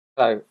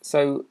Hello,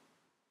 so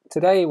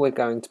today we're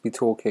going to be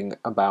talking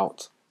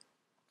about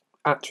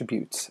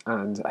attributes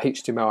and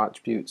HTML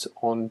attributes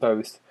on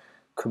both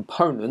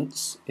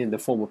components in the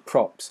form of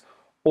props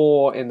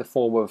or in the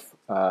form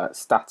of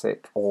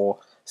static or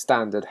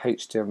standard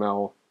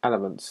HTML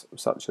elements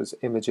such as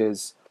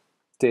images,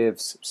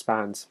 divs,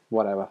 spans,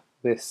 whatever.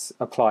 This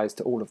applies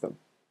to all of them.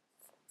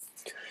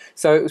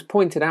 So it was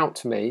pointed out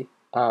to me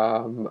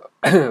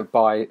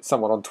by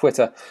someone on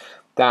Twitter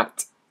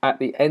that at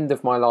the end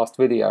of my last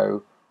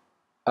video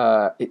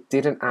it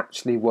didn't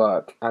actually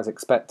work as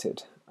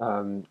expected,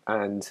 and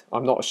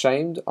I'm not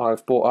ashamed.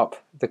 I've brought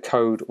up the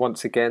code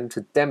once again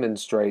to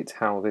demonstrate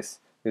how this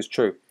is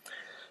true.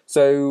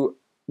 So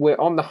we're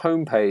on the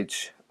home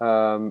page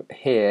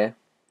here,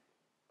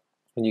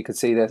 and you can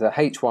see there's a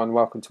h1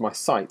 welcome to my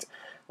site,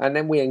 and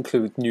then we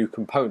include new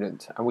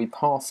component and we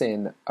pass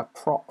in a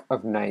prop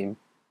of name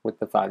with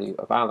the value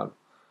of Alan.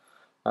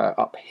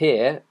 Up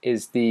here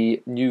is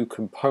the new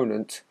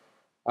component,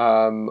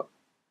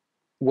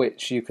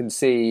 which you can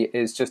see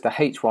is just a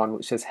h1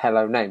 which says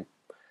hello name,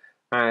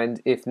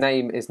 and if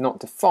name is not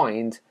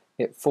defined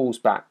it falls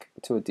back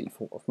to a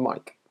default of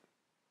Mike.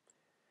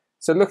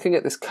 So looking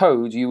at this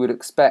code, you would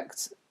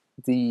expect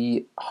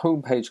the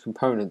homepage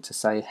component to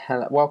say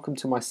hello, welcome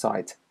to my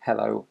site,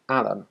 hello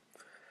Alan,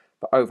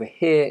 but over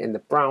here in the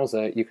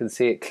browser you can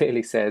see it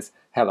clearly says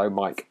hello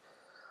Mike.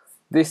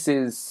 This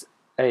is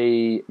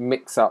a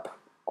mix-up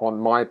on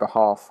my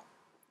behalf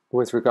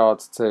with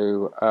regards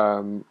to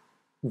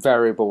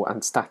variable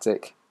and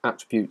static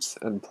attributes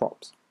and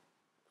props.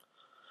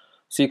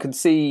 So you can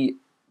see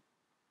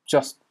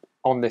just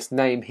on this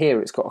name here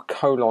it's got a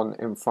colon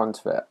in front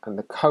of it, and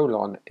the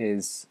colon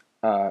is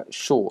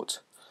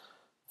short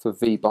for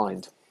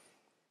vbind.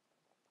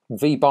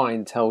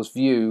 Vbind tells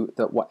Vue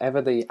that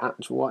whatever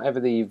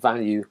the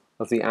value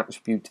of the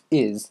attribute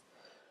is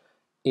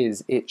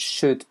it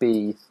should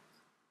be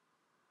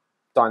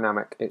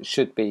dynamic. It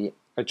should be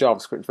a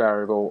JavaScript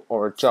variable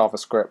or a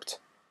JavaScript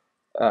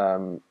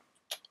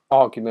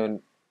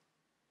argument,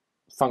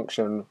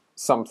 function,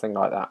 something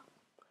like that.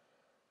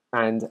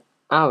 And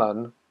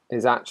Alan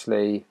is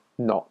actually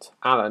not.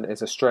 Alan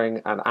is a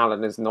string, and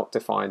Alan is not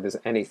defined as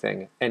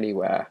anything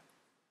anywhere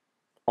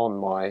in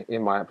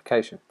my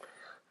application.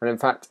 And in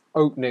fact,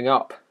 opening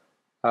up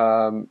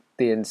the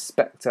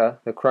inspector,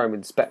 the Chrome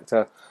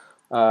inspector,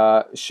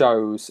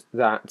 shows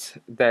that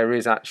there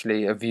is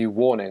actually a Vue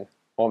warning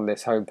on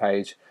this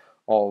homepage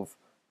of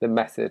the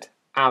method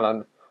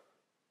Alan,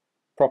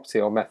 property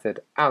or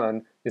method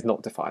Alan is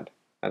not defined.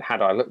 And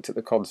had I looked at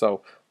the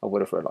console, I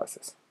would have realized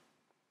this.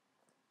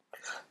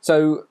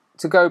 So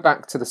to go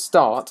back to the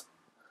start,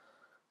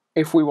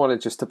 if we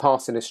wanted just to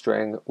pass in a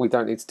string, we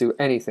don't need to do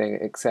anything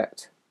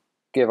except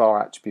give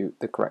our attribute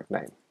the correct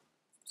name.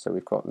 So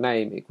we've got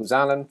name equals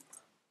Alan.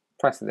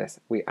 Pressing this,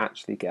 we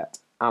actually get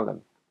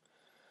Alan.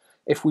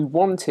 If we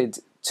wanted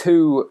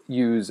to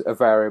use a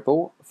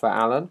variable for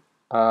Alan,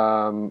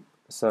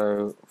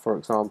 so for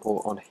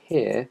example on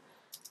here,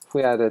 if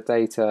we had a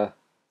data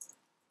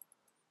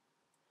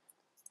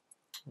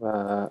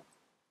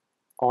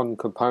on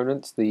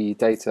components, the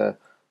data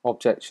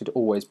object should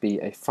always be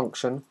a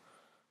function.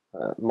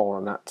 More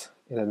on that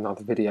in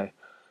another video.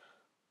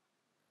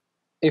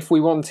 If we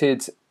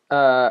wanted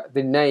the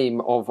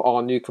name of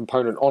our new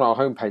component on our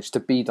homepage to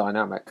be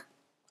dynamic,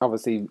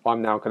 obviously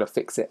I'm now going to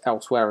fix it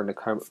elsewhere in the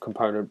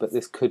component, but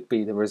this could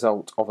be the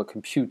result of a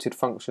computed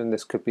function,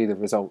 this could be the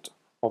result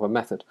of a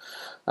method.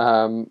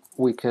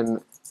 We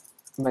can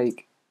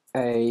make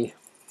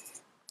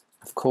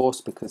of course,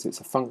 because it's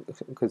a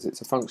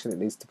function, it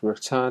needs to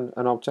return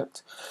an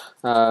object.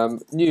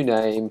 New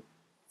name,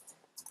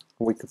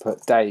 we could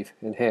put Dave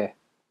in here,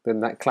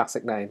 then that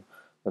classic name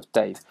of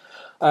Dave.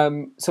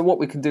 So what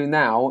we can do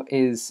now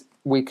is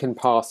we can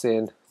pass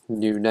in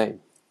new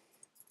name.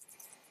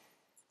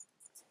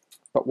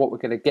 But what we're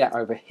going to get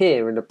over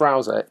here in the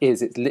browser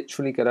is it's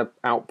literally going to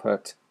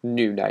output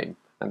new name,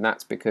 and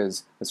that's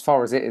because as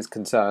far as it is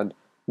concerned,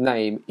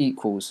 name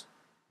equals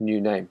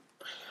new name.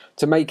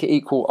 To make it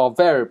equal our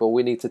variable,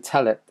 we need to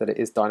tell it that it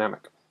is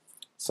dynamic.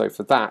 So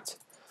for that,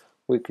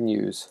 we can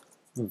use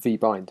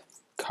vbind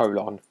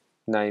colon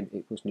name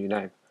equals new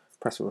name.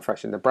 Press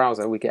refresh in the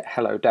browser, we get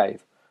hello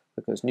Dave,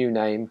 because new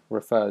name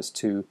refers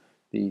to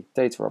the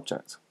data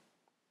object.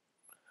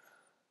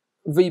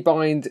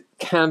 Vbind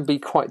can be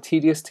quite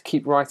tedious to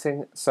keep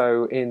writing,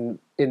 so in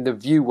the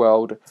Vue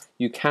world,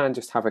 you can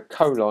just have a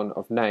colon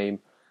of name,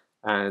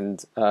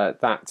 and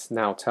that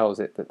now tells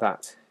it that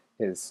that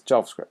is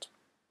JavaScript.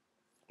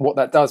 What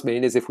that does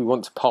mean is if we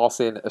want to pass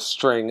in a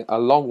string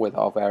along with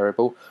our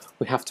variable,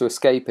 we have to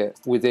escape it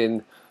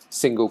within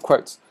single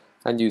quotes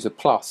and use a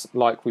plus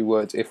like we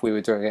would if we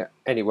were doing it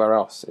anywhere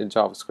else in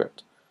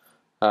JavaScript.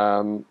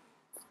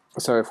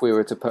 So if we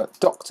were to put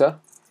doctor,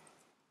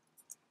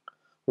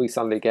 we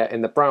suddenly get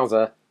in the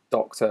browser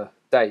Dr.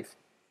 Dave.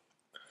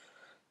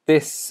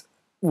 This,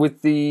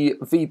 with the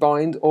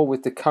vbind or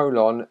with the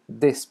colon,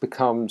 this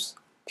becomes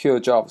pure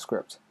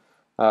JavaScript.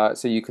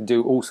 So you can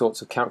do all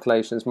sorts of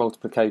calculations,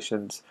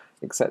 multiplications,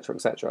 etc.,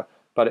 etc.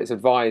 but it's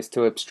advised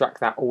to abstract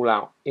that all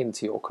out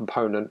into your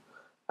component,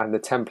 and the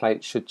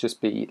template should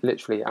just be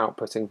literally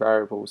outputting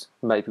variables,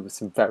 maybe with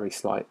some very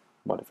slight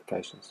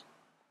modifications.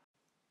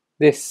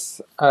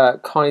 This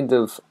kind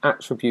of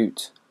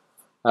attribute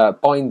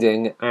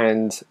binding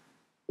and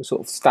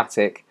sort of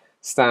static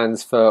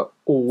stands for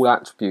all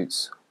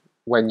attributes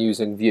when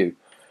using Vue.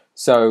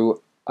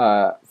 So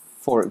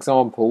for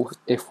example,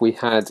 if we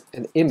had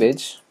an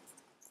image,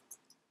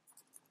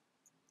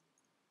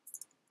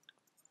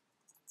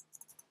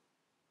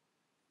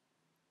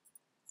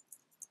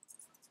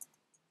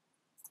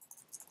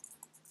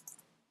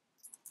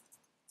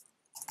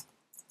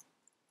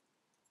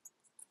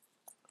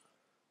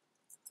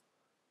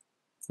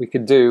 we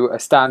could do a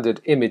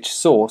standard image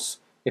source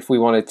if we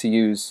wanted to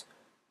use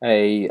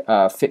a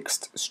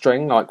fixed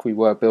string like we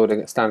were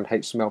building a standard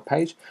HTML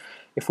page.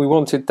 If we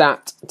wanted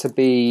that to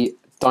be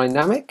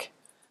dynamic,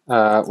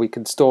 we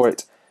can store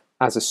it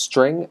as a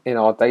string in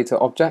our data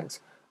object,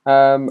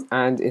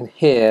 and in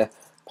here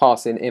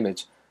pass in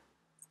image.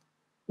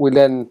 We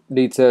then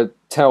need to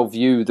tell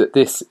Vue that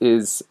this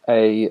is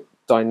a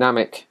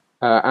dynamic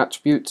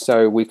attribute,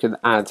 so we can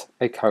add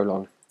a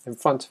colon in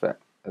front of it,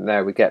 and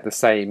there we get the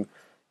same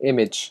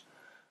image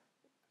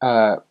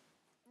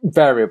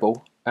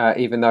variable,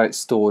 even though it's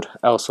stored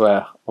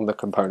elsewhere on the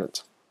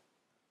component.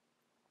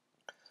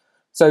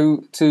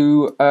 So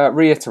to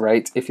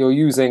reiterate, if you're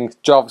using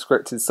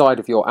JavaScript inside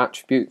of your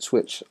attributes,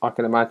 which I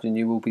can imagine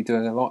you will be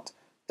doing a lot,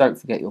 don't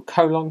forget your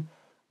colon.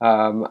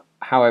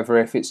 However,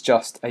 if it's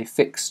just a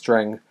fixed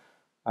string,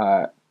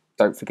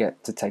 don't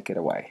forget to take it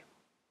away.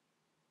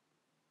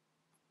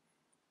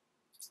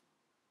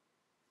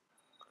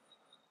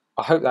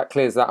 I hope that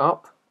clears that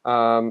up.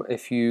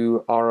 If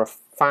you are a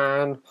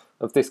fan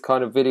of this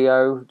kind of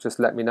video, just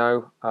let me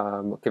know.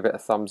 Give it a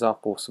thumbs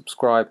up or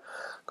subscribe,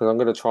 because I'm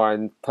going to try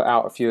and put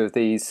out a few of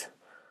these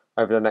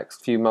over the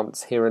next few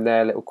months here and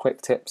there, little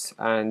quick tips.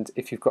 And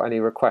if you've got any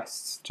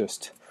requests,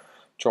 just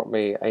drop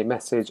me a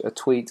message, a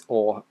tweet,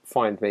 or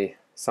find me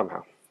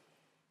somehow.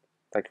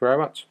 Thank you very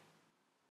much.